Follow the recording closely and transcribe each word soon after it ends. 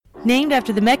Named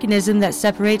after the mechanism that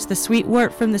separates the sweet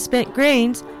wort from the spent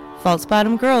grains, False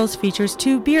Bottom Girls features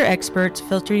two beer experts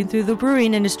filtering through the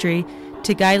brewing industry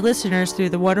to guide listeners through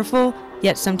the wonderful,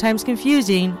 yet sometimes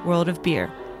confusing, world of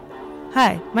beer.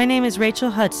 Hi, my name is Rachel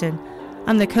Hudson.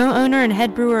 I'm the co-owner and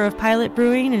head brewer of Pilot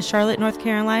Brewing in Charlotte, North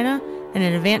Carolina, and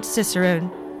an advanced Cicerone.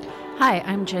 Hi,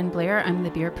 I'm Jen Blair. I'm the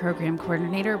beer program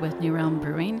coordinator with New Realm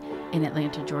Brewing in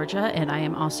Atlanta, Georgia, and I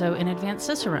am also an advanced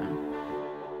Cicerone.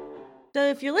 So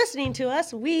if you're listening to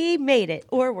us, we made it,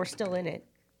 or we're still in it.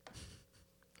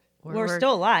 We're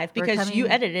still alive because you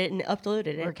edited it and uploaded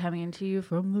it. We're coming to you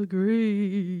from the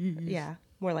grave. Yeah,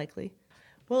 more likely.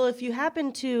 Well, if you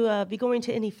happen to be going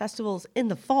to any festivals in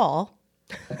the fall,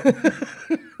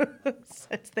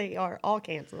 since they are all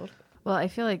canceled. Well, I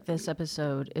feel like this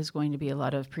episode is going to be a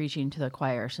lot of preaching to the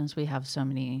choir since we have so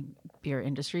many beer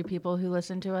industry people who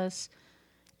listen to us.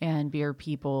 And beer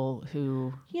people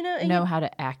who know how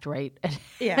to act right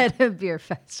at a beer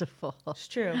festival. It's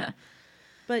true.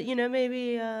 But,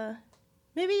 maybe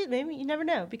you never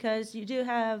know, because you do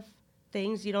have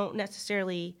things you don't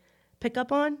necessarily pick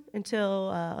up on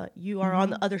until you are on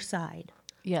the other side.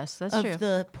 Yes, that's of true. Of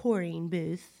the pouring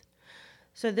booth.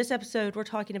 So this episode, we're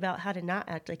talking about how to not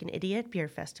act like an idiot at beer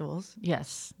festivals.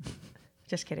 Yes.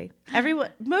 Just kidding.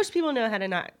 Most people know how to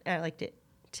not act like it.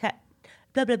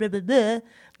 Blah, blah, blah, blah, blah.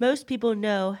 Most people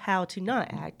know how to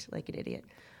not act like an idiot.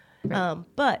 Right.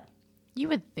 But you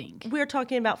would think. We're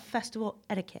talking about festival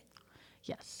etiquette.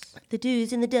 Yes. The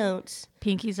do's and the don'ts.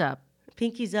 Pinkies up.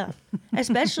 Pinkies up.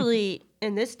 Especially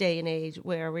in this day and age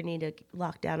where we need to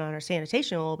lock down on our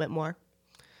sanitation a little bit more.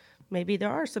 Maybe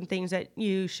there are some things that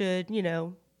you should,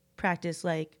 practice,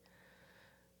 like,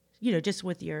 just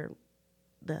with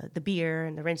the beer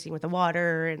and the rinsing with the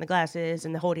water and the glasses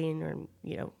and the holding, or,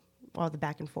 all the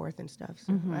back and forth and stuff.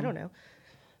 So I don't know.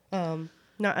 I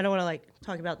don't want to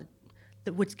talk about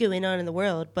what's going on in the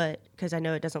world, but because I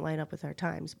know it doesn't line up with our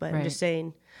times. But I'm just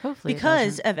saying, hopefully,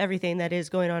 because of everything that is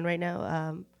going on right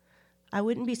now, I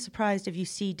wouldn't be surprised if you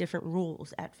see different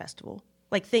rules at festival.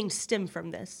 Like things stem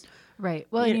from this. Right.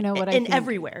 Well, what I think,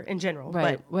 everywhere in general.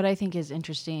 Right. But what I think is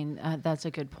interesting, that's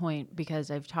a good point, because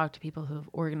I've talked to people who've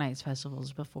organized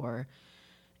festivals before,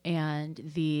 and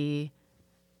the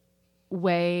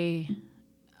way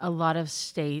a lot of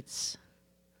states,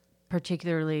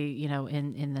 particularly,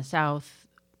 in the South,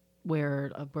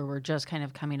 where we're just kind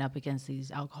of coming up against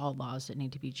these alcohol laws that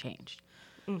need to be changed.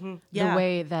 Mm-hmm. Yeah. The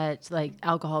way that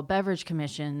alcohol beverage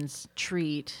commissions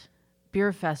treat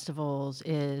beer festivals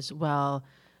is, well,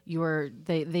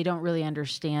 they don't really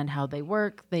understand how they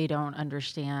work. They don't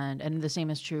understand, and the same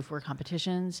is true for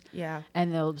competitions. Yeah.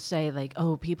 And they'll say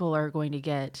people are going to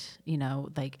get,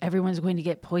 everyone's going to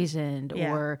get poisoned,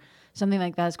 or something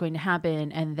like that's going to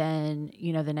happen. And then,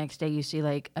 the next day you see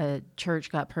a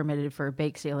church got permitted for a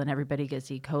bake sale and everybody gets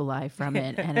E. coli from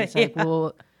it. And it's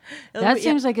well, that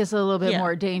seems like it's a little bit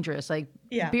more dangerous.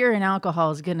 Beer and alcohol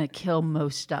is going to kill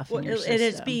most stuff in your system. It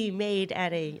is being made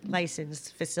at a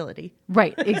licensed facility.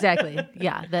 Right, exactly.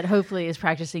 Yeah, that hopefully is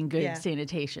practicing good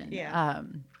sanitation. Yeah.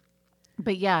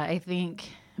 But yeah, I think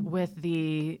with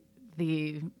the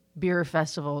beer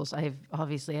festivals, I've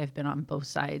been on both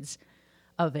sides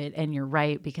of it, and you're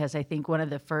right, because I think one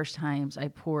of the first times I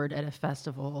poured at a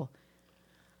festival,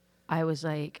 I was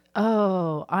like,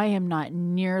 oh, I am not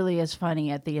nearly as funny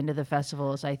at the end of the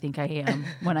festival as I think I am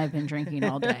when I've been drinking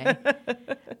all day.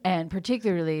 And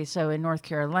particularly so in North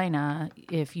Carolina,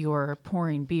 if you're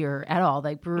pouring beer at all,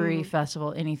 brewery,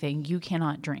 festival, anything, you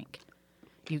cannot drink.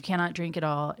 You cannot drink at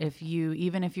all.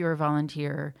 Even if you're a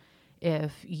volunteer,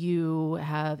 if you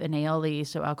have an ALE,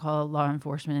 so alcohol law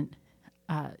enforcement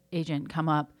agent, come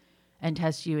up and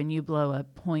test you and you blow a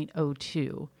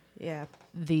 .02,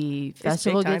 the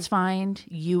festival gets fined.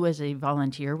 You as a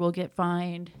volunteer will get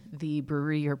fined. The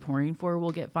brewery you're pouring for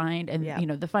will get fined. And,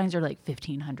 the fines are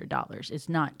 $1,500. It's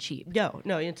not cheap. No,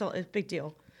 it's a big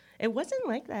deal. It wasn't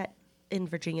like that in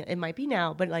Virginia. It might be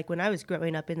now, but when I was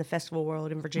growing up in the festival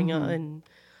world in Virginia and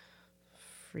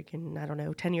freaking, I don't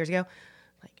know, 10 years ago,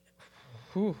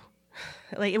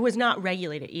 it was not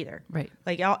regulated either. Right.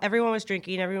 Everyone was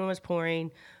drinking, everyone was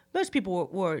pouring. Most people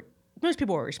were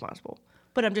responsible.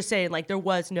 But I'm just saying, there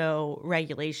was no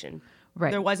regulation.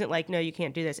 Right. There wasn't no, you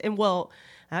can't do this. And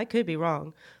I could be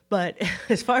wrong, but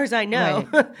as far as I know.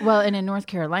 Right. Well, and in North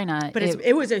Carolina. But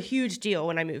it was a huge deal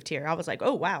when I moved here. I was like,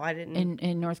 oh, wow, I didn't.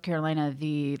 In North Carolina,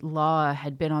 the law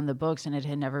had been on the books and it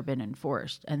had never been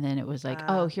enforced. And then it was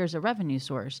oh, here's a revenue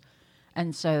source.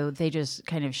 And so they just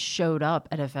kind of showed up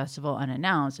at a festival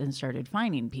unannounced and started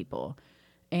fining people.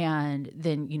 And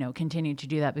then, continued to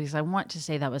do that, because I want to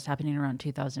say that was happening around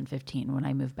 2015 when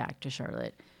I moved back to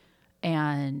Charlotte.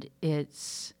 And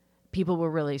it's people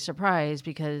were really surprised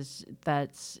because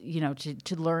that's,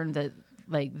 to learn that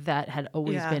like that had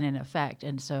always been in effect.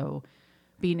 And so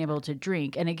being able to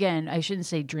drink, and again, I shouldn't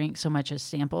say drink so much as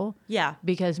sample. Yeah.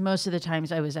 Because most of the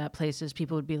times I was at places,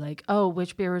 people would be like, oh,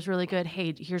 which beer was really good?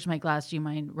 Hey, here's my glass. Do you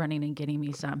mind running and getting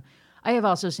me some? I have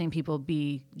also seen people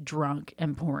be drunk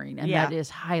and pouring, and that is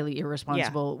highly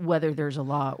irresponsible, whether there's a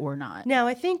law or not. Now,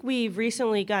 I think we've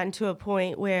recently gotten to a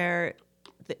point where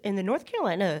in the North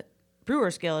Carolina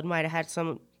Brewers Guild might have had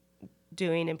some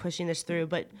doing and pushing this through,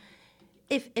 but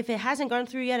if it hasn't gone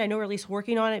through yet, I know we're at least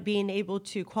working on it, being able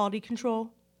to quality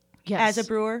control as a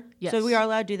brewer. Yes. So we are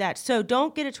allowed to do that. So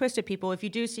don't get it twisted, people. If you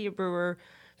do see a brewer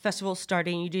festival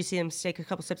starting, you do see them take a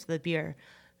couple sips of the beer,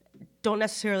 don't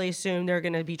necessarily assume they're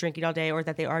going to be drinking all day or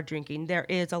that they are drinking.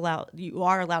 You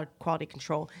are allowed quality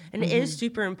control. And it is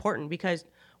super important because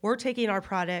we're taking our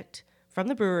product from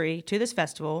the brewery to this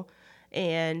festival,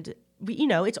 and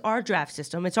it's our draft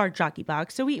system. It's our jockey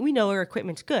box. So we know our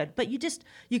equipment's good, but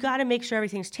you got to make sure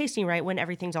everything's tasting right when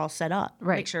everything's all set up.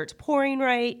 Right. Make sure it's pouring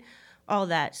right, all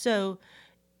that. So,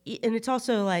 and it's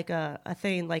also like a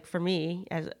thing, like for me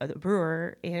as a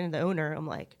brewer and the owner, I'm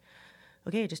like,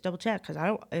 okay, just double check. Cause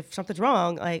if something's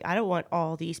wrong, like I don't want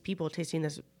all these people tasting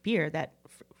this beer that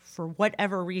for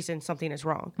whatever reason, something is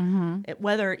wrong. Mm-hmm.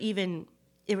 Whether even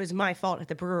it was my fault at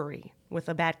the brewery with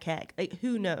a bad keg, like,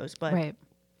 who knows, but right.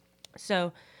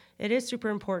 So it is super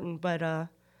important, but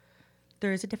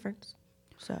there is a difference.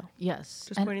 So yes,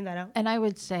 just pointing that out. And I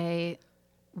would say,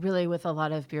 really, with a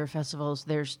lot of beer festivals,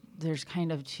 there's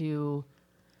kind of two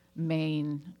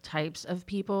main types of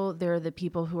people. There are the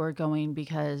people who are going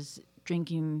because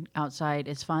drinking outside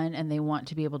is fun, and they want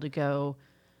to be able to go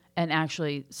and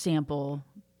actually sample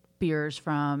beers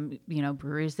from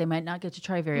breweries they might not get to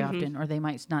try very often, or they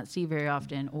might not see very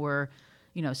often, or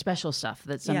special stuff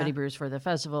that somebody brews for the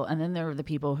festival. And then there are the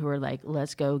people who are like,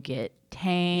 let's go get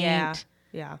tanked.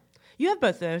 Yeah. You have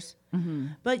both those. Mm-hmm.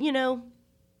 But,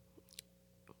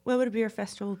 what would a beer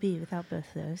festival be without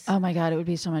both those? Oh, my God. It would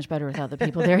be so much better without the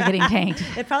people there getting tanked.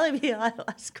 It'd probably be a lot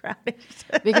less crowded.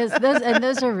 Because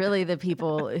those are really the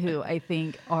people who I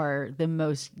think are the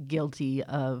most guilty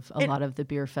of a lot of the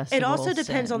beer festival. It also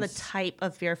depends on the type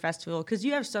of beer festival, because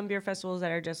you have some beer festivals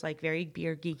that are just like very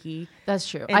beer geeky. That's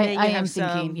true. I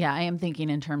am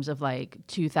thinking in terms of like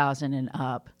 2,000 and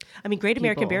up. I mean, Great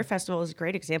American Beer Festival is a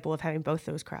great example of having both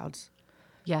those crowds.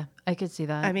 Yeah, I could see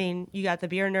that. I mean, you got the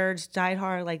beer nerds,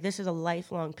 diehard, like this is a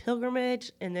lifelong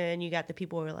pilgrimage. And then you got the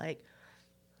people who are like,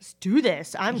 let's do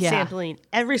this. I'm sampling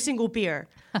every single beer,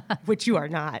 which you are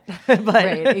not. But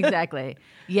right, exactly.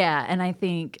 Yeah, and I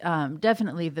think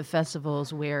definitely the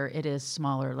festivals where it is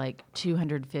smaller, like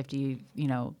 250,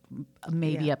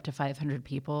 maybe up to 500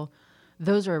 people,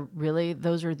 those are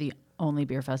the only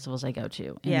beer festivals I go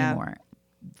to anymore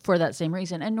for that same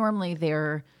reason. And normally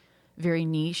they're very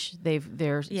niche.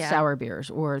 They're sour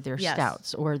beers, or they're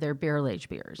stouts, or they're barrel-aged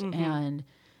beers. Mm-hmm. And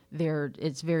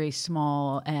it's very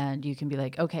small, and you can be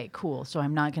like, okay, cool. So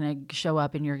I'm not going to show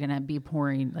up and you're going to be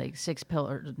pouring like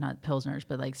not Pilsners,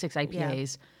 but like 6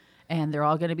 IPAs. And they're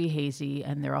all going to be hazy,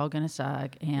 and they're all going to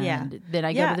suck. And then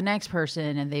I go to the next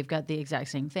person, and they've got the exact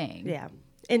same thing. Yeah.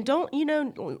 And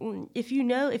if you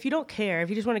don't care, if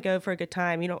you just want to go for a good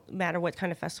time, you don't matter what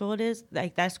kind of festival it is,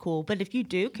 like that's cool. But if you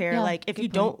do care, like if you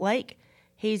don't like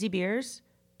hazy beers,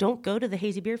 don't go to the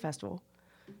hazy beer festival.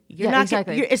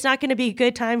 It's not going to be a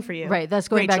good time for you. Right. That's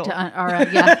going Rachel. back to our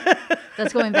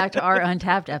that's going back to our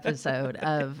Untapped episode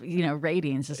of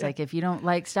ratings. It's like, if you don't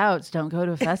like stouts, don't go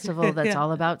to a festival that's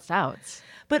all about stouts.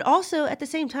 But also at the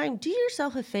same time, do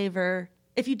yourself a favor.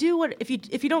 If you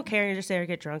don't care and you're just there to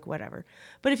get drunk, whatever.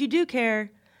 But if you do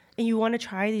care and you want to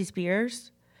try these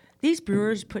beers, these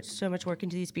brewers put so much work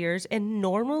into these beers. And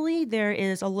normally there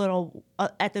is a little,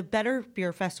 at the better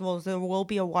beer festivals, there will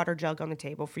be a water jug on the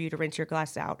table for you to rinse your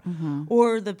glass out. Mm-hmm.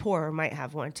 Or the pourer might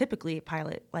have one. Typically at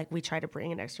Pilot, like we try to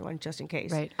bring an extra one just in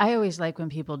case. Right. I always like when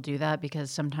people do that,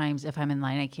 because sometimes if I'm in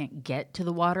line, I can't get to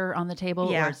the water on the table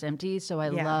or it's empty. So I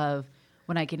love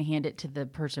when I can hand it to the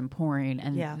person pouring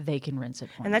and they can rinse it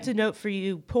for me. And that's a note for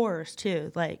you pourers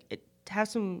too. Like, have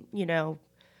some,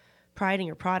 pride in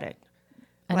your product.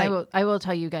 And I will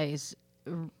tell you guys,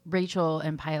 Rachel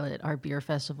and Pilot are beer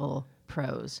festival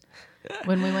pros.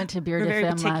 When we went to Beer de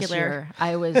Femme last year,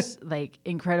 I was like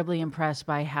incredibly impressed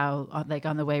by how, like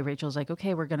on the way, Rachel's like,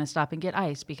 okay, we're going to stop and get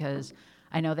ice, because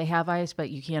I know they have ice, but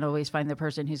you can't always find the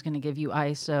person who's going to give you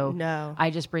ice. So I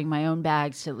just bring my own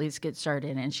bags to at least get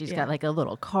started. And she's got like a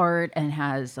little cart and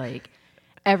has like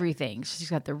everything. She's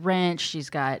got the wrench. She's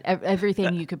got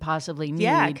everything you could possibly need.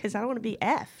 Yeah, because I don't want to be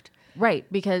effed. Right,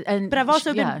 because But I've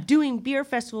also been doing beer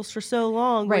festivals for so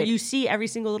long where Right. you see every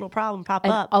single little problem pop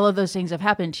and up. all of those things have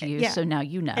happened to you, Yeah. so now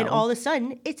you know. And all of a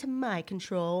sudden, it's my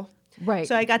control. Right.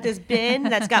 So I got this bin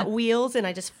that's got wheels, and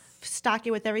I just stock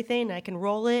it with everything, and I can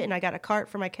roll it, and I got a cart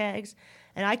for my kegs,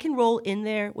 and I can roll in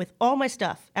there with all my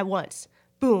stuff at once.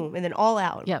 Boom, and then all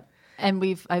out. Yep. And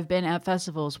I've been at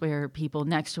festivals where people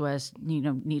next to us,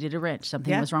 needed a wrench.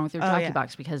 Something was wrong with their jockey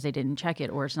box because they didn't check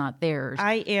it or it's not theirs.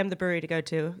 I am the brewery to go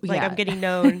to. Like Yeah. I'm getting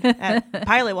known.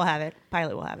 Pilot will have it.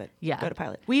 Pilot will have it. Yeah. Go to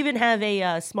Pilot. We even have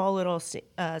a small little.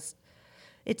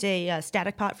 It's a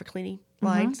static pot for cleaning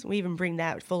lines. We even bring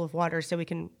that full of water so we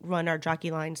can run our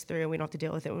jockey lines through, and we don't have to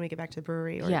deal with it when we get back to the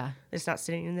brewery. Or Yeah. it's not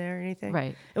sitting in there or anything.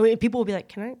 Right. And people will be like,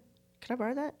 "Can I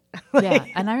borrow that?" Yeah,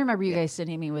 and I remember you guys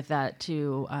sending me with that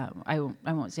to I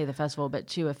won't say the festival, but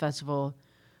to a festival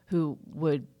who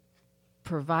would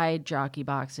provide jockey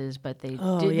boxes, but they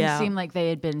didn't seem like they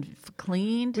had been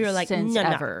cleaned We were like, since no,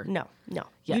 ever. no.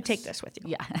 You Yes. take this with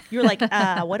you. Yeah. You're like,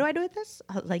 what do I do with this?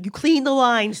 I was like, you clean the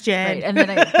lines, Jen. Right. And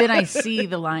then I see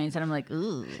the lines and I'm like,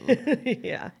 ooh.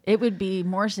 Yeah. It would be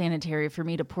more sanitary for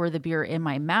me to pour the beer in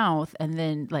my mouth and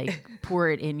then like pour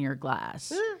it in your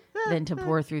glass than to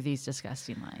pour through these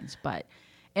disgusting lines. But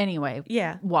anyway,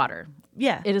 Yeah. water.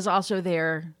 Yeah. It is also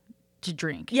there to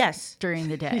drink. Yes. During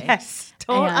the day. Yes.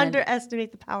 Don't And-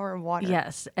 underestimate the power of water.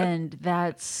 Yes, and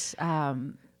that's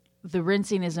the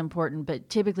rinsing is important. But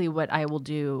typically, what I will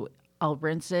do, I'll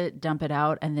rinse it, dump it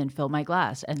out, and then fill my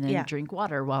glass, and then Yeah. drink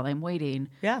water while I'm waiting.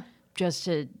 Yeah. Just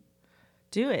to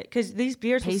Do it. Because these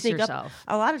beers will Pace sneak yourself. up.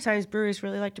 A lot of times breweries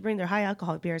really like to bring their high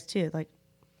alcohol beers too. Like,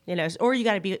 or you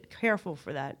got to be careful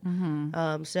for that.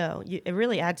 Mm-hmm. It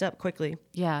really adds up quickly.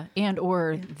 and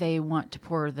or they want to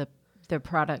pour the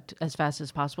product as fast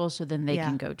as possible, so then they Yeah.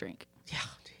 can go drink. Yeah.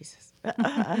 Jesus.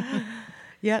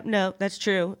 Yep. No, that's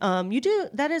true.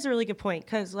 That is a really good point.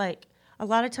 Because like a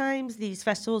lot of times these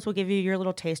festivals will give you your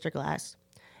little taster glass.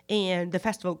 And the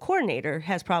festival coordinator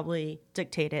has probably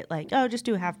dictated, like, oh, just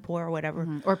do a half pour or whatever.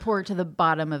 Or pour it to the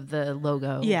bottom of the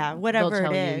logo. Yeah, whatever They'll it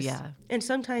tell is. you, yeah. And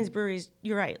sometimes breweries,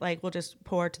 you're right, like, will just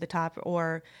pour it to the top,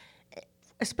 or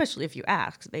especially if you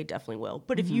ask, they definitely will.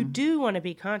 But if you do want to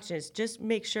be conscious, just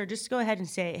make sure, just go ahead and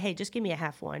say, hey, just give me a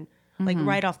half one, like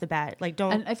right off the bat. Like,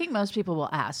 don't. And I think most people will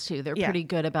ask too. They're Yeah. pretty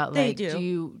good about They like,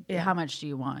 do. Yeah. how much do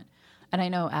you want? And I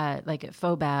know at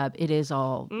Fobab, it is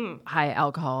all high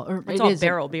alcohol, or It's it all is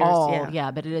barrel beers,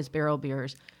 yeah. but it is barrel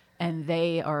beers, and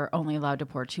they are only allowed to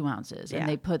pour 2 ounces, Yeah. and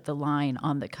they put the line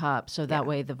on the cup so that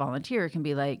way the volunteer can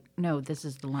be like, no, this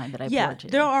is the line that I Yeah, poured to.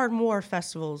 there are more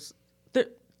festivals.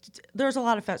 There's a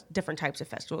lot of different types of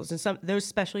festivals, and some those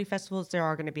specialty festivals there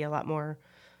are going to be a lot more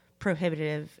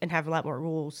prohibitive and have a lot more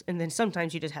rules. And then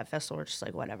sometimes you just have festivals just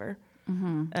like whatever.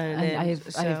 Mm-hmm. and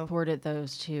I've poured at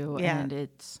those too, Yeah. and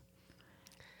it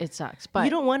sucks. But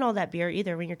You don't want all that beer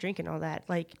either when you're drinking all that.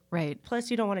 Like, right. plus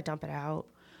you don't want to dump it out.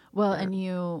 Well, and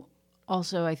you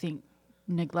also, I think,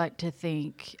 neglect to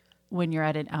think when you're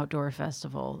at an outdoor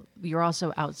festival, you're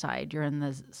also outside. You're in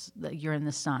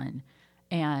the sun,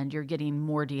 and you're getting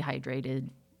more dehydrated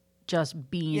just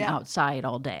being outside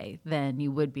all day than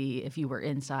you would be if you were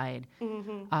inside.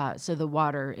 Mm-hmm. So the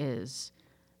water is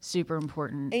super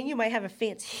important. And you might have a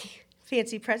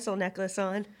fancy pretzel necklace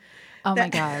on. Oh my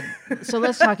God! So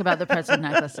let's talk about the pretzel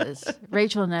necklaces.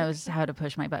 Rachel knows how to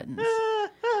push my buttons.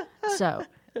 So,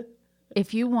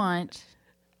 if you want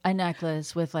a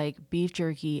necklace with like beef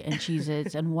jerky and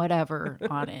Cheez-Its and whatever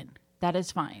on it, that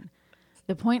is fine.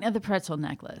 The point of the pretzel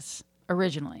necklace,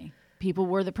 originally, people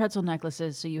wore the pretzel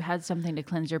necklaces so you had something to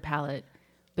cleanse your palate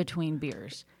between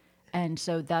beers. And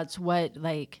so that's what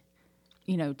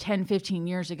 10, 15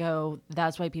 years ago,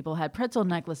 that's why people had pretzel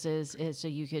necklaces, is so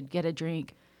you could get a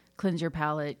drink, cleanse your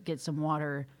palate, get some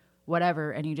water,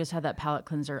 whatever, and you just had that palate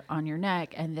cleanser on your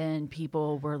neck. And then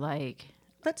people were like,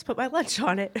 Let's put my lunch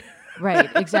on it. right,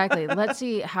 exactly. Let's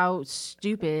see how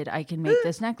stupid I can make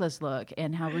this necklace look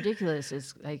and how ridiculous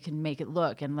I can make it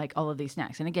look, and like all of these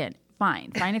snacks. And again,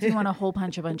 fine if you want to hole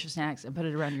punch a bunch of snacks and put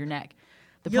it around your neck.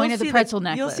 The point of the pretzel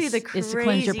necklace You'll see the is to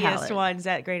cleanse your craziest palate. ones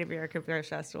at Great American Beer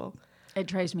Festival. It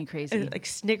drives me crazy. Like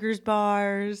Snickers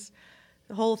bars,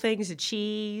 whole things of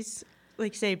cheese,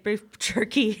 like say beef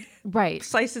jerky, Right.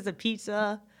 slices of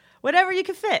pizza, whatever you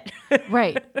can fit.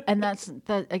 Right. And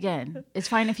that again, it's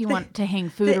fine if you want to hang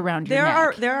food around your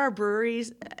neck. There are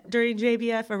breweries during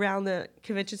JBF around the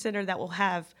convention center that will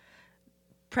have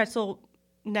pretzel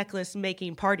necklace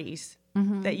making parties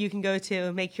that you can go to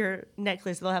and make your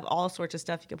necklace. They'll have all sorts of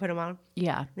stuff you can put them on.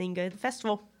 Yeah. Then you can go to the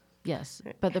festival. Yes.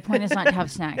 But the point is not to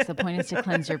have snacks. The point is to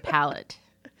cleanse your palate.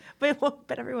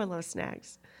 but everyone loves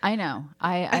snacks. I know.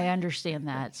 I understand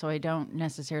that. So I don't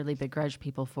necessarily begrudge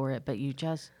people for it, but you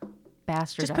just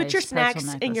bastardize Just put your snacks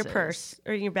pretzel in your necklaces. purse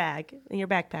or in your bag, in your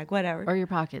backpack, whatever. Or your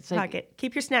pockets. Like, Pocket.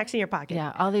 Keep your snacks in your pocket.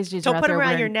 yeah, all these dudes Don't are out put there them around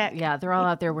wearing, your neck. Yeah, they're all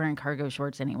out there wearing cargo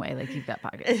shorts anyway. Like, you've got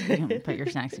pockets. You can put your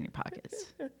snacks in your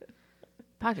pockets.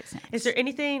 Pocket snacks. Is there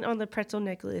anything on the pretzel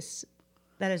necklace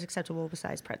that is acceptable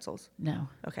besides pretzels? No.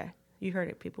 Okay. You heard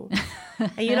it, people.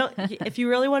 And you don't, if you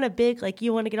really want a big, like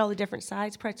you want to get all the different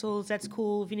size pretzels, that's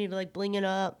cool. If you need to like bling it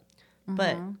up.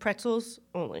 But pretzels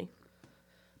only.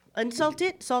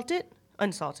 Unsalted, salted,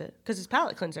 unsalted. Because it's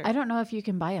palate cleanser. I don't know if you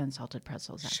can buy unsalted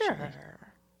pretzels, actually.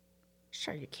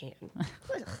 Sure you can.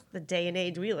 The day and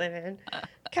age we live in.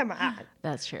 Come on.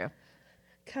 That's true.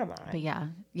 Come on. But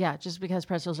yeah, just because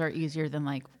pretzels are easier than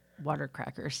like water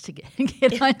crackers to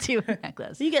get onto a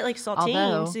necklace. So you get like saltines,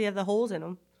 Although- so you have the holes in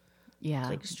them. Yeah,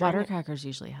 like string water it. crackers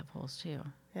usually have holes too.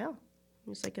 Yeah.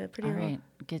 It's like a pretty All right,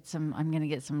 I'm gonna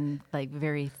get some like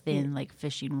very thin like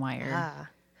fishing wire.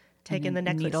 taking the then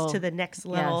necklace needle- to the next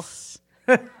level. Yes.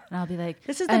 And I'll be like,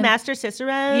 This is the Master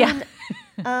Cicerone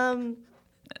Yeah.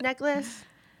 necklace.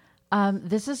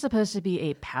 This is supposed to be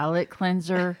a palate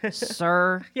cleanser,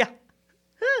 sir. Yeah.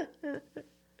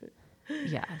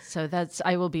 Yeah, so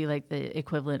I will be like the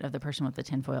equivalent of the person with the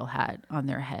tinfoil hat on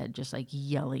their head, just like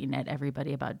yelling at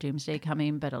everybody about doomsday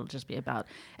coming, but it'll just be about,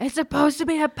 it's supposed to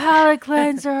be a palate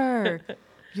cleanser.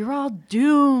 You're all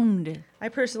doomed. I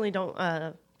personally don't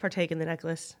partake in the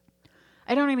necklace.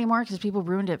 I don't anymore because people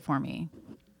ruined it for me.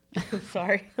 I'm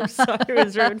sorry it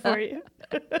was ruined for you.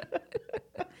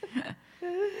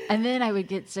 And then I would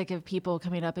get sick of people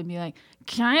coming up and be like,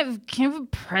 can I have a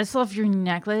pretzel off your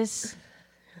necklace?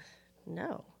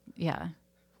 No. Yeah.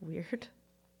 Weird.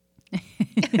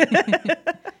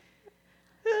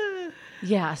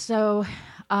 Yeah, so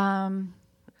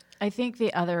I think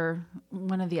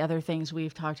one of the other things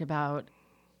we've talked about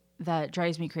that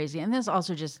drives me crazy, and this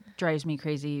also just drives me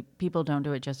crazy, people don't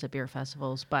do it just at beer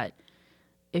festivals, but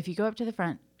if you go up to the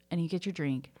front and you get your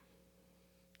drink,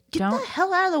 Get the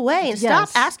hell out of the way and stop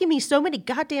Yes. asking me so many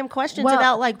goddamn questions Well-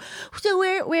 about like, so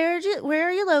where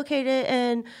are you located?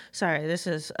 And sorry, this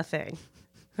is a thing.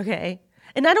 Okay.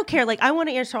 And I don't care. Like, I want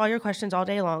to answer all your questions all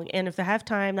day long. And if I have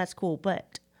time, that's cool.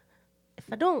 But if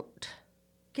I don't,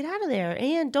 get out of there.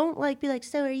 And don't like be like,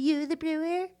 so are you the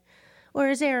brewer? Or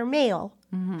is there a mail?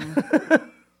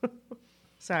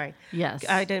 Sorry. Yes.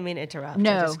 I didn't mean to interrupt.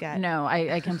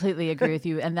 I completely agree with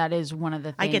you, and that is one of the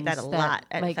things I get that a lot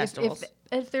at like, festivals.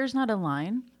 If there's not a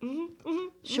line,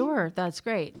 sure, that's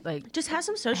great. Like, Just have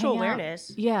some social hang out.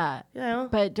 awareness. Yeah. You know?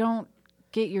 But don't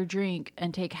get your drink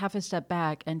and take half a step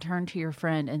back and turn to your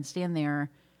friend and stand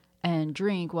there and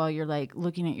drink while you're like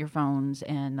looking at your phones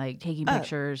and like taking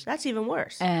pictures That's even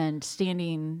worse. and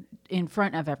standing in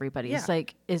front of everybody. Yeah.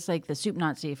 It's like the soup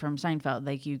Nazi from Seinfeld.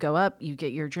 Like, you go up, you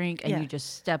get your drink, and Yeah. you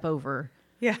just step over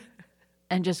Yeah.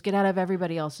 and just get out of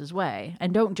everybody else's way.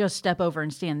 And don't just step over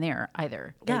and stand there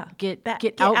either. Like, Yeah. get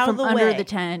Get out out from of the under way. the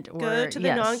tent, or Go to the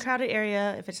yes. non-crowded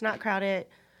area. If it's not crowded,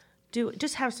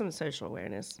 just have some social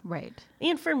awareness. Right.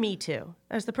 And for me too,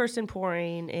 as the person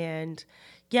pouring, and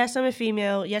yes, I'm a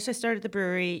female. Yes, I started the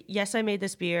brewery. Yes, I made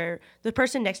this beer. The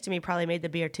person next to me probably made the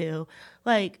beer too.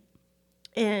 Like,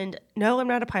 and no, I'm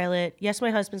not a pilot. Yes,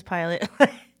 my husband's pilot.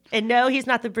 And no, he's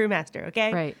not the brewmaster.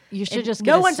 Okay. Right. You should And just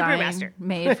no get a one's a sign brewmaster.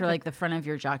 made for like the front of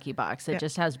your jockey box that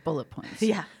just has bullet points.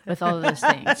 Yeah. With all of those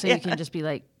things. So you can just be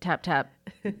like, tap, tap.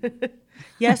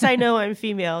 Yes, I know I'm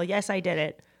female. Yes, I did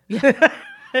it.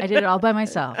 I did it all by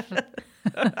myself.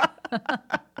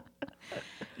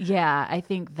 Yeah, I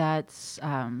think that's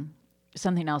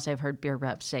something else I've heard beer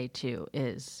reps say too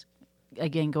is,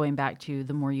 again, going back to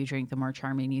the more you drink, the more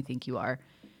charming you think you are.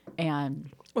 And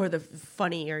Or the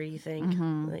funnier you think.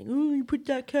 Like, oh, you put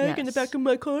that keg in the Yes. back of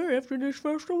my car after this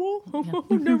festival?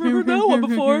 I've never heard that one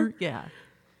before. yeah.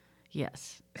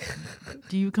 Yes.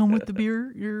 Do you come with the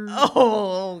beer?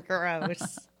 Oh,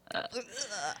 gross.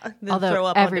 Then Although throw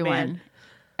up on demand.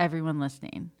 everyone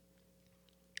listening,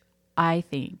 I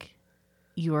think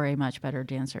you are a much better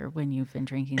dancer when you've been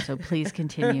drinking. So please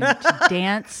continue to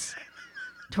dance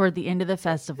toward the end of the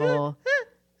festival,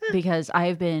 because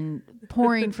I've been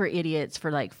pouring for idiots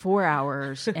for like 4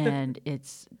 hours, and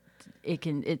it's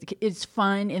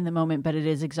fun in the moment, but it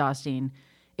is exhausting.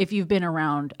 If you've been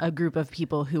around a group of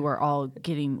people who are all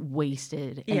getting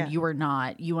wasted and Yeah. you are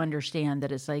not, you understand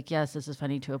that it's like, yes, this is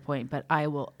funny to a point, but I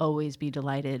will always be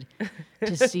delighted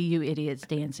to see you idiots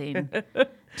dancing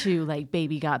to like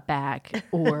Baby Got Back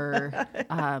or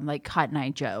like Cotton Eye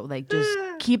Joe. Like, just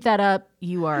keep that up.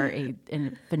 You are a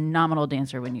phenomenal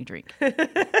dancer when you drink.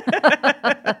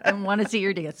 I want to see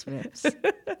your dance moves.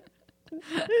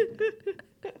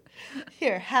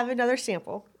 Here, have another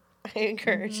sample. I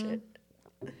encourage it.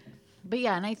 But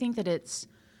yeah, and I think that it's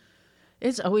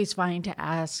always fine to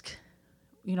ask,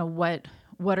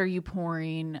 what are you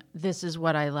pouring? This is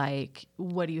what I like.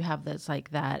 What do you have that's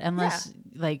like that? Unless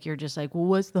like you're just like, well,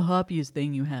 what's the hoppiest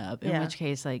thing you have? In which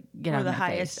case, like, get out Or of the my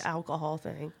highest face. alcohol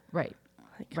thing. Right.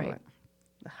 Like, come Right. on.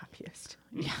 The happiest.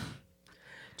 Yeah.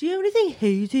 Do you have anything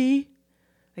hazy?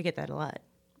 I get that a lot.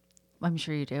 I'm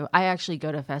sure you do. I actually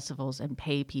go to festivals and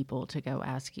pay people to go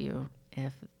ask you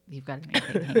if you've got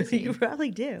anything hazy. You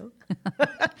probably do.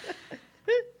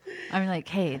 I'm like,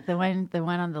 hey, the one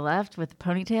on the left with the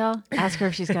ponytail, ask her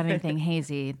if she's got anything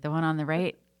hazy. The one on the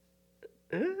right,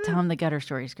 tell him the gutter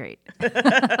story's great.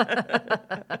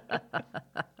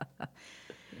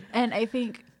 And I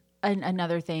think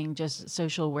another thing, just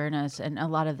social awareness, and a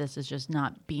lot of this is just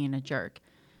not being a jerk.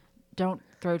 Don't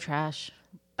throw trash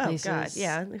places. Oh God,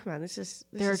 yeah. Come on,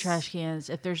 There are trash cans.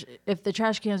 If the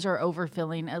trash cans are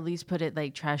overfilling, at least put it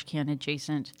like trash can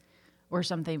adjacent or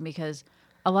something, because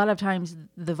a lot of times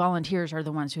the volunteers are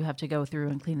the ones who have to go through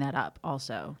and clean that up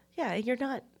also. Yeah, you're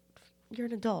an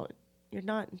adult. You're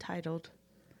not entitled.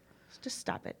 Just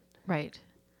stop it. Right.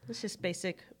 It's just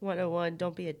basic 101.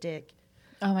 Don't be a dick.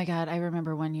 Oh my God. I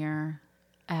remember one year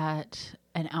at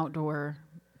an outdoor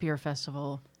beer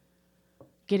festival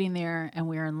getting there, and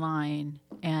we were in line,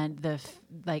 and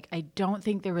I don't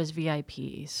think there was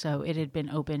VIP. So it had been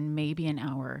open maybe an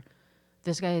hour.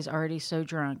 This guy is already so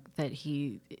drunk that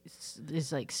he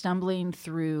is like stumbling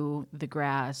through the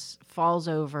grass, falls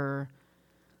over,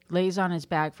 lays on his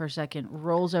back for a second,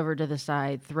 rolls over to the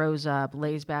side, throws up,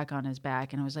 lays back on his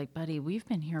back. And I was like, buddy, we've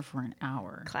been here for an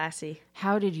hour. Classy.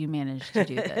 How did you manage to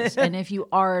do this? And if you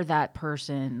are that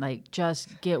person, like,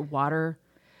 just get water.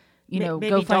 Maybe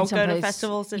go find don't someplace. go to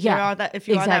festivals if you're on that. If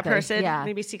you're on that person,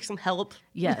 maybe seek some help.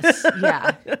 Yes.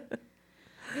 Yeah.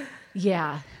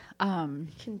 Yeah.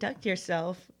 Conduct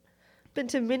yourself. Been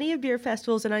to many beer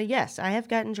festivals, and I have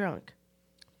gotten drunk,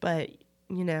 but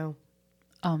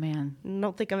Oh man. I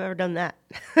don't think I've ever done that.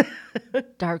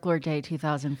 Dark Lord Day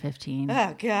 2015.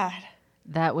 Oh God.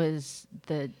 That was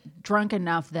the drunk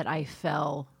enough that I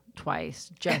fell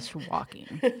twice just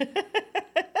walking.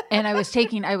 And I was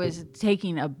taking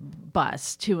a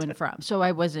bus to and from. So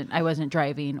I wasn't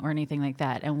driving or anything like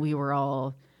that, and we were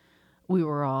all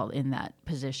in that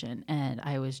position, and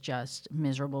I was just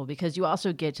miserable, because you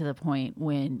also get to the point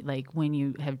when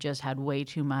you have just had way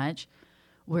too much,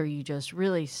 where you just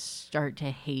really start to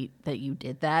hate that you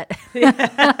did that.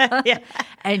 Yeah.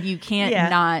 And you can't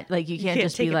you can't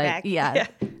just be like,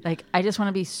 like, I just want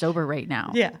to be sober right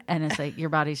now. Yeah. And it's like, your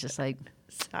body's just like,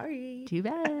 Sorry. too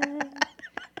bad.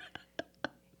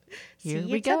 Here See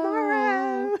we you go.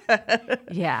 tomorrow.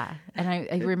 Yeah. And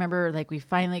I remember, like, we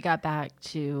finally got back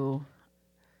to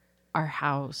our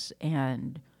house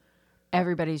and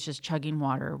everybody's just chugging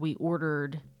water.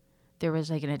 There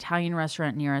was like an Italian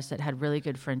restaurant near us that had really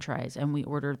good French fries, and we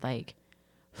ordered like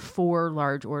 4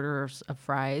 large orders of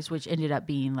fries, which ended up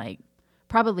being like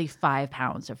probably 5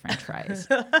 pounds of French fries.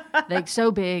 Like, so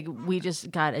big, we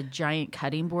just got a giant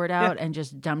cutting board out and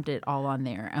just dumped it all on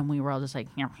there, and we were all just like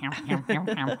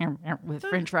with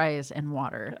French fries and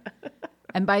water.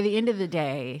 And by the end of the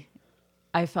day,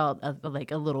 I felt like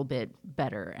a little bit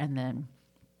better. And then,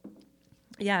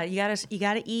 yeah, you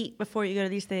gotta eat before you go to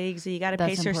these things. You gotta that's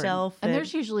pace important. yourself. And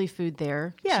there's usually food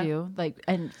there too, like,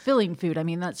 and filling food. I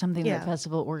mean, that's something that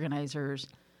festival organizers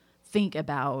think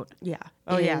about. Yeah.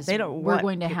 Oh yeah. They don't. We're want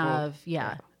going to people- have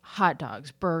hot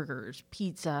dogs, burgers,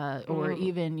 pizza, or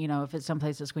even, if it's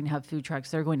someplace that's going to have food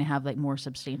trucks, they're going to have like more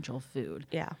substantial food.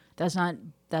 Yeah. That's not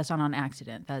on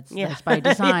accident. That's by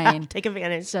design. Yeah, take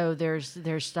advantage. So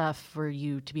there's stuff for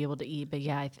you to be able to eat. But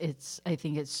yeah, I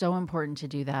think it's so important to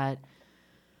do that.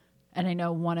 And I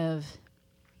know one of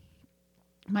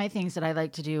my things that I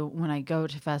like to do when I go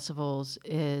to festivals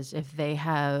is, if they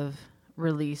have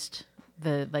released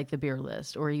the beer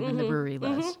list or even the brewery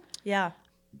list, Yeah.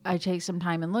 I take some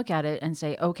time and look at it and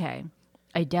say, okay,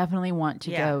 I definitely want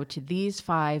to go to these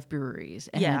 5 breweries,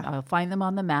 and I'll find them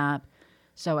on the map.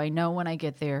 So I know when I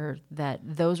get there that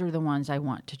those are the ones I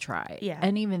want to try. Yeah.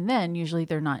 And even then, usually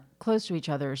they're not close to each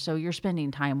other. So you're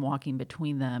spending time walking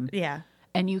between them. Yeah.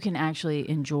 And you can actually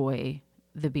enjoy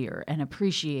the beer and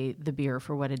appreciate the beer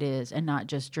for what it is, and not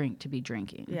just drink to be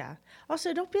drinking. Yeah.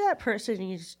 Also, don't be that person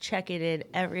you just check it in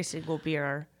every single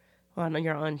beer on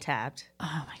your Untapped.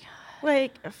 Oh my God.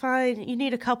 Like, fine, you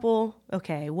need a couple,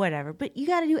 okay, whatever. But you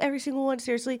got to do every single one.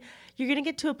 Seriously, you're going to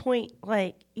get to a point,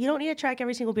 like, you don't need to track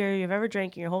every single beer you've ever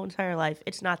drank in your whole entire life.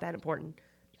 It's not that important.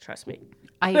 Trust me.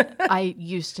 I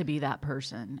used to be that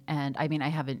person. And I mean, I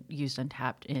haven't used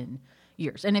Untapped in,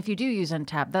 years. And if you do use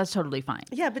Untapped, that's totally fine.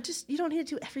 Yeah, but just you don't need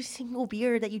to do every single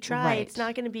beer that you try. Right. It's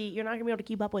not going to be. You're not going to be able to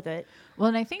keep up with it. Well,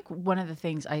 and I think one of the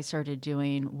things I started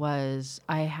doing was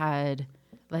I had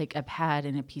like a pad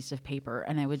and a piece of paper,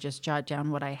 and I would just jot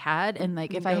down what I had, and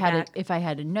like if I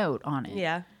had a note on it.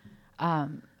 Yeah.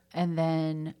 And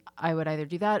then I would either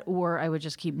do that or I would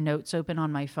just keep notes open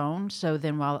on my phone. So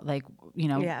then while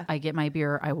I get my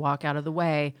beer, I walk out of the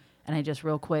way and I just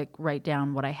real quick write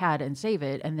down what I had and save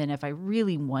it. And then if I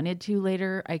really wanted to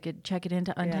later, I could check it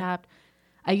into Untapped.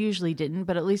 I usually didn't,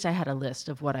 but at least I had a list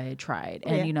of what I had tried.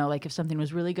 And, like if something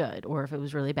was really good or if it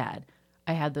was really bad,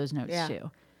 I had those notes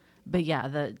too. But yeah,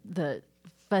 the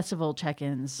festival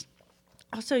check-ins.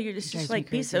 Also, you're just like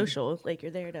be social. Like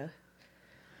you're there to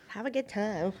have a good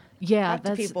time. Yeah, Talk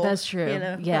to people, that's true. you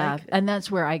know, yeah, like- and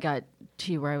that's where I got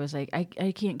to where I was like,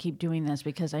 I can't keep doing this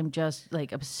because I'm just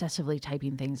like obsessively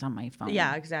typing things on my phone.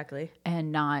 Yeah, exactly.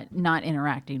 And not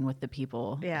interacting with the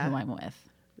people who I'm with.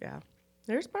 Yeah,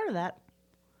 there's part of that.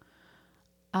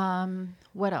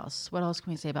 What else? What else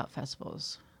can we say about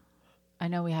festivals? I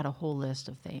know we had a whole list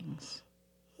of things.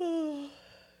 No,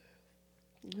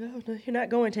 you're not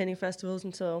going to any festivals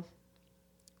until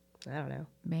I don't know.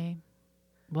 May.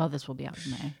 Well, this will be out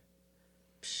in May.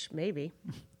 Maybe.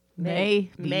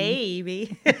 Maybe.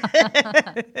 Maybe.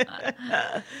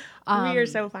 We are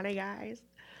so funny, guys.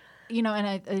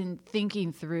 And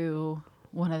thinking through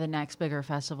one of the next bigger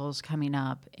festivals coming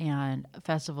up and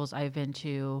festivals I've been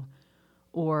to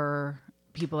or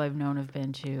people I've known have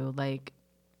been to, like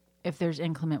if there's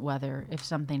inclement weather, if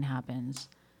something happens,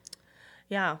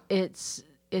 Yeah. it's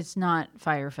not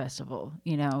Fire Festival,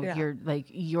 Yeah.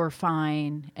 you're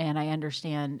fine. And I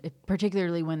understand,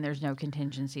 particularly when there's no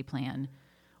contingency plan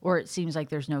or it seems like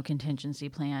there's no contingency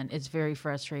plan. It's very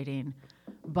frustrating,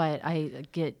 but I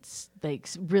get like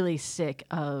really sick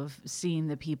of seeing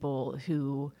the people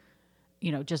who,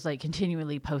 just like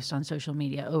continually post on social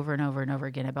media over and over and over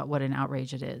again about what an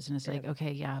outrage it is. And it's like,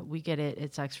 okay, yeah, we get it.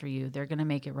 It sucks for you. They're going to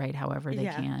make it right however they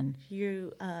can.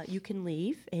 You can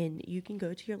leave and you can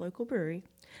go to your local brewery.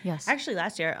 Yes. Actually,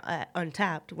 last year at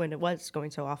Untapped, when it was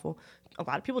going so awful, a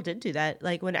lot of people did do that.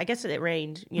 Like when I guess it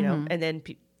rained, and then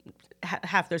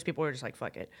half those people were just like,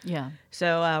 fuck it. Yeah.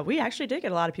 So we actually did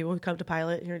get a lot of people who come to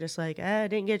Pilot and are just like, I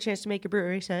didn't get a chance to make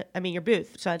your your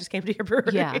booth. So I just came to your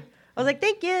brewery. Yeah. I was like,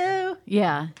 thank you.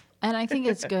 Yeah. And I think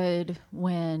it's good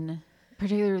when,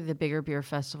 particularly the bigger beer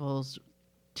festivals,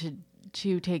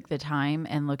 to take the time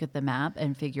and look at the map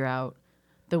and figure out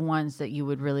the ones that you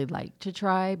would really like to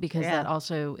try, because that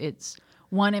also, it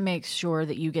makes sure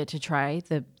that you get to try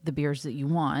the beers that you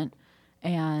want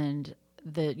and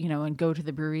and go to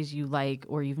the breweries you like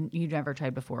or you've never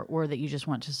tried before or that you just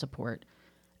want to support.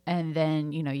 And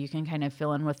then, you can kind of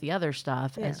fill in with the other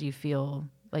stuff as you feel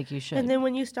like you should. And then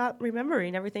when you stop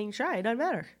remembering everything you tried, it doesn't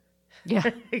matter. Yeah.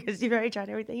 Because you've already tried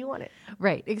everything you wanted.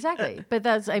 Right, exactly. But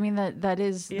that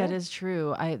is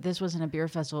true. This wasn't a beer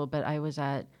festival, but I was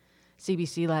at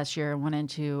CBC last year and went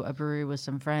into a brewery with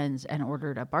some friends and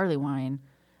ordered a barley wine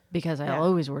because I'll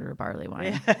always order a barley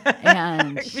wine.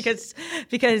 And because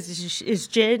is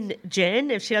gin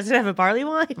if she doesn't have a barley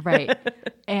wine? Right.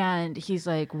 And he's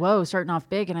like, whoa, starting off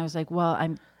big. And I was like, well,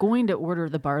 I'm going to order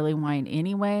the barley wine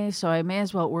anyway, so I may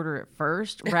as well order it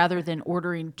first rather than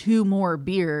ordering 2 more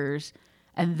beers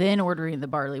and then ordering the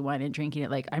barley wine and drinking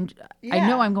it. Like I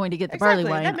know I'm going to get the barley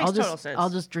wine. That makes total sense. I'll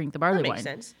just drink the barley wine. Makes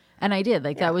sense. And I did.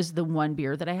 That was the one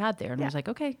beer that I had there. And I was like,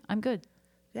 okay, I'm good.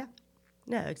 Yeah.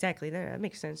 No, exactly. That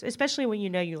makes sense. Especially when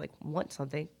you want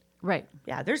something. Right.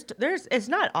 Yeah, there's it's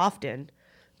not often,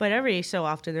 but every so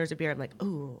often there's a beer I'm like,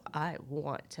 ooh, I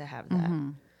want to have that. Mm-hmm.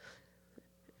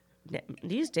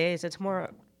 These days it's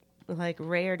more like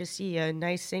rare to see a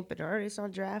nice St. Bernardus on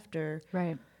draft or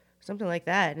something like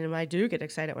that. And I do get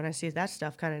excited when I see that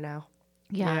stuff kind of now.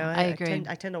 Yeah, I agree.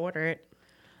 I tend to order it.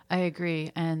 I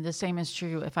agree. And the same is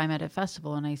true if I'm at a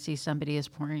festival and I see somebody is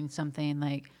pouring something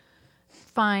like,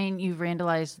 fine, you've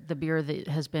randalized the beer that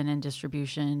has been in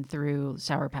distribution through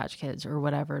Sour Patch Kids or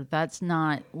whatever. That's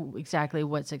not exactly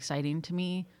what's exciting to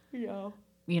me. Yeah.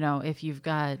 If you've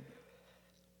got,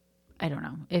 I don't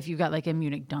know, if you've got like a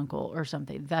Munich Dunkel or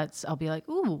something, I'll be like,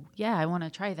 ooh, yeah, I want to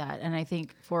try that. And I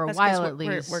think for a while at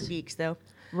least. We're geeks though.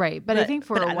 Right. But I think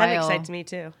for a while. That excites me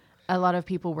too. A lot of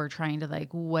people were trying to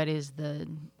what is the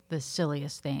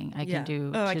silliest thing I can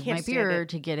do to my beer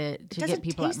to get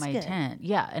people at my tent.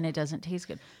 Yeah, and it doesn't taste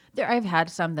good. I've had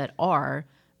some that are,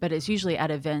 but it's usually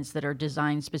at events that are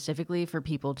designed specifically for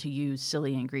people to use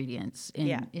silly ingredients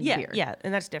in beer. Yeah,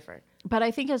 and that's different. But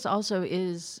I think it's also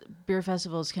beer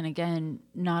festivals can again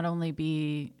not only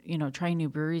be trying new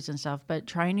breweries and stuff, but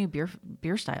trying new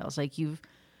beer styles. Like you've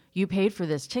you paid for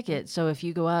this ticket. So if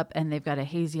you go up and they've got a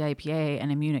hazy IPA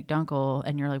and a Munich Dunkel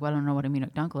and you're like, well, I don't know what a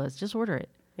Munich Dunkel is, just order it.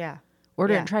 Yeah.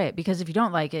 Order it Yeah. and try it. Because if you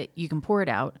don't like it, you can pour it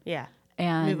out. Yeah.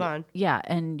 And Move on. Yeah,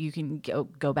 and you can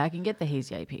go back and get the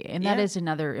hazy IPA. And that Yeah. is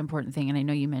another important thing. And I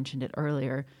know you mentioned it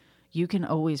earlier. You can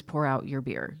always pour out your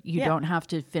beer. You Yeah. don't have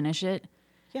to finish it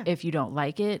Yeah. if you don't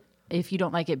like it. If you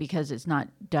don't like it because it's not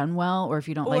done well, or if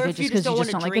you don't Or like it if you just because just you don't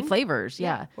just wanna don't like the drink. flavors.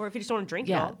 Yeah. Or if you just want to drink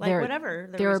Yeah. it all. Like, whatever.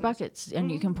 the There are reasons. buckets and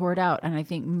you can pour it out. And I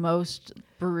think most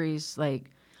breweries, like,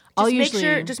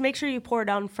 Just make sure you pour it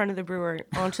out in front of the brewer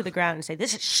onto the ground and say,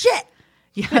 "This is shit."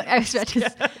 Yeah, I was about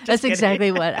to, that's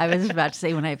exactly what I was about to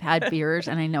say. When I've had beers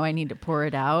and I know I need to pour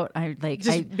it out,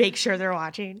 Just make sure they're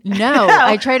watching. No,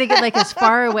 I try to get like as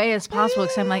far away as possible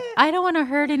because I'm like, I don't want to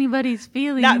hurt anybody's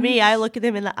feelings. Not me. I look at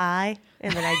them in the eye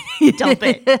and then I dump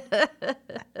it.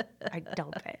 I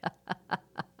dump it. I'm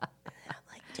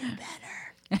like, do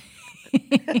better.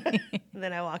 And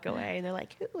then I walk away and they're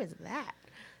like, who is that?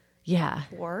 Yeah.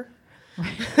 Or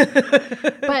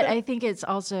But I think it's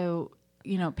also,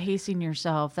 pacing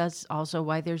yourself. That's also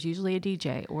why there's usually a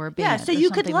DJ or a band. so or you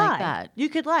could something lie. like that. You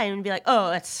could lie and be like,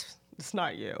 oh, it's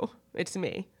not you. It's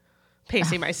me.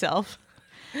 Pacing myself.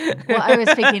 Well, I was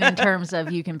thinking in terms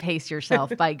of you can pace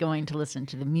yourself by going to listen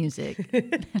to the music,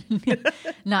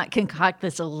 not concoct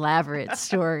this elaborate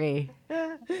story.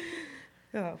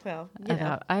 Oh, well,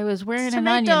 About, I was wearing an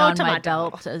Tomato, onion on my tomato.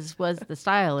 belt, as was the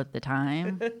style at the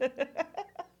time.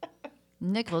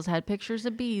 Nichols had pictures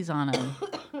of bees on him.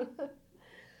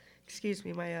 Excuse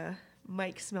me, my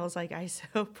mic smells like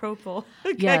isopropyl.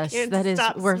 Yes, I can't that is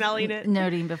stop worth smelling it.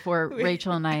 noting. Before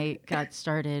Rachel and I got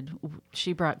started,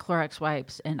 she brought Clorox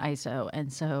wipes and ISO,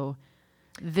 and so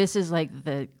this is like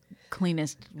the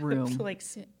cleanest room. Like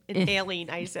inhaling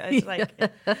ISO. It's like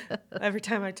every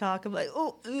time I talk, I'm like,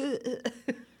 oh.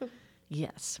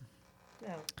 Yes.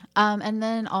 No. And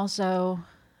then also,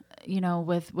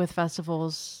 with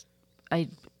festivals, I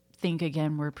think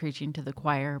again we're preaching to the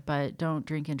choir, but don't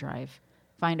drink and drive.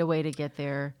 Find a way to get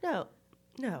there. No,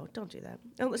 don't do that.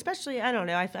 Especially, I don't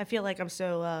know. I feel like I'm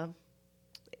so.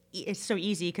 It's so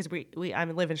easy because I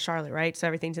live in Charlotte, right? So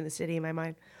everything's in the city in my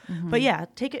mind. Mm-hmm. But yeah,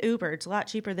 take an Uber. It's a lot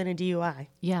cheaper than a DUI.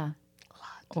 Yeah.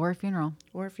 Or a funeral.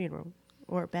 Or a funeral.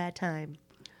 Or a bad time.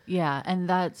 Yeah, and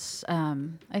that's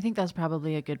I think that's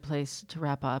probably a good place to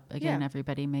wrap up. Again, Yeah.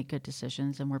 everybody make good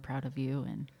decisions, and we're proud of you.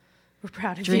 And We're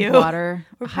proud of drink you. water,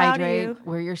 We're proud of hydrate, you.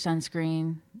 wear your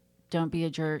sunscreen. Don't be a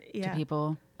jerk to Yeah.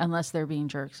 people unless they're being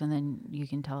jerks, and then you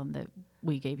can tell them that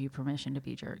we gave you permission to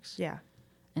be jerks. Yeah.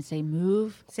 And say,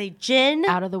 move. Say, Jen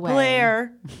Out of the way.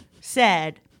 Blair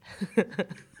said.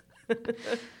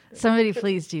 Somebody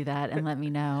please do that and let me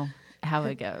know how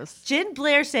it goes. Jen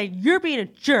Blair said, you're being a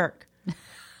jerk.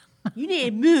 You need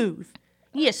to move.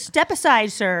 You need to step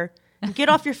aside, sir, and get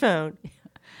off your phone.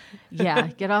 Yeah,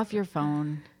 get off your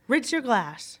phone. Rinse your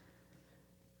glass.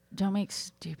 Don't make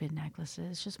stupid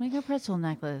necklaces. Just make a pretzel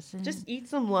necklace. And Just eat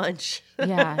some lunch.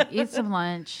 yeah, eat some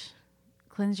lunch.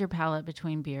 Cleanse your palate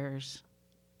between beers.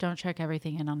 Don't check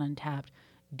everything in on Untapped.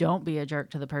 Don't be a jerk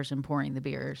to the person pouring the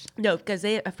beers. No, because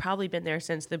they have probably been there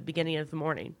since the beginning of the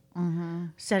morning. Mm-hmm.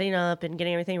 Setting up and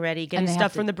getting everything ready, getting they have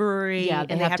stuff to- from the brewery. Yeah,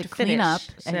 and they have to clean finish. up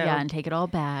So, and take it all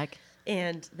back.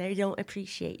 and they don't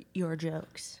appreciate your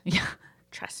jokes. Yeah,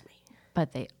 Trust me.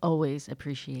 but they always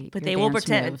appreciate. But your they will dance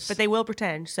pretend. moves. But they will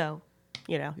pretend. So,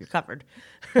 you're covered.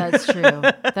 That's true.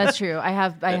 That's true. I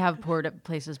have poured at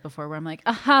places before where I'm like,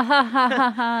 ah, ha ha ha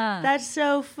ha ha. That's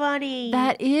so funny.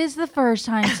 That is the first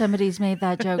time somebody's made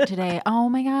that joke today. Oh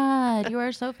my God, you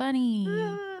are so funny.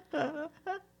 All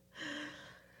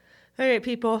right,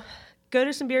 people. Go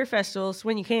to some beer festivals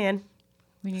when you can.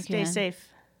 When you Stay can, safe.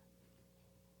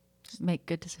 make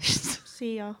good decisions.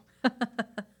 See y'all.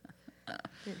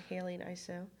 Inhaling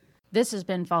ISO. This has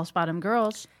been False Bottom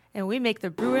Girls. And we make the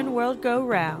brewing world go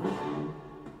round.